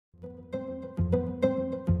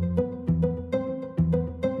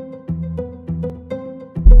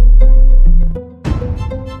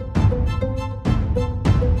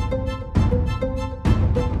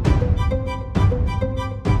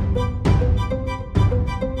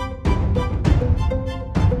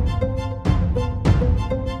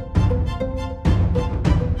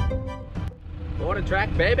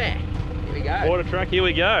track, baby. Here we go. Water track, here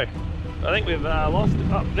we go. I think we've lost it.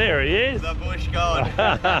 Oh, there he is. The bush god.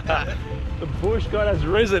 The bush god has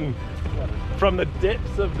risen from the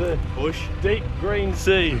depths of the Bush. deep green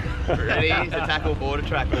sea. Ready to tackle border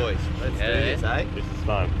track, boys. Let's do this, eh? This is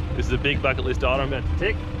fun. This is a big bucket list item I'm about to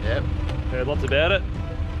tick. Yep. Heard lots about it.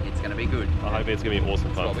 It's going to be good. I hope it's going to be awesome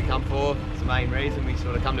That's fun. what we come for. It's the main reason we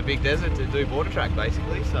sort of come to Big Desert to do border track,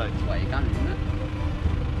 basically. So. That's why you come, isn't it?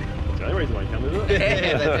 That's the only reason why you come, isn't it?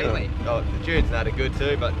 Yeah, definitely. Oh, the dunes are good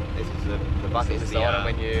too, but this is the bucket list item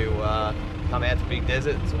when you come out to Big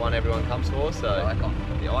Desert. It's the one everyone comes for. So The icon.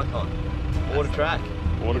 The icon. Border track.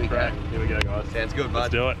 Water track. Here we go, guys. Sounds good, Let's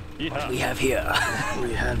bud. do it. What we have here?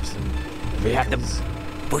 We have some. We have the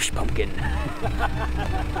bush pumpkin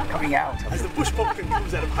coming out. As the bush pumpkin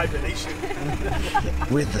comes out of hibernation.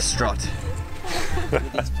 With the strut.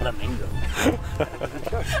 With these flamingo.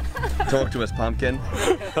 Talk to us, pumpkin.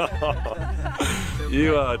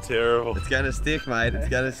 You are terrible. It's gonna stick, mate. It's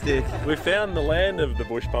gonna stick. We found the land of the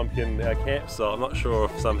bush pumpkin, our campsite. I'm not sure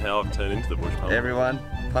if somehow I've turned into the bush pumpkin. Everyone,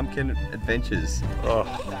 pumpkin adventures.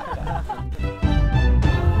 Oh.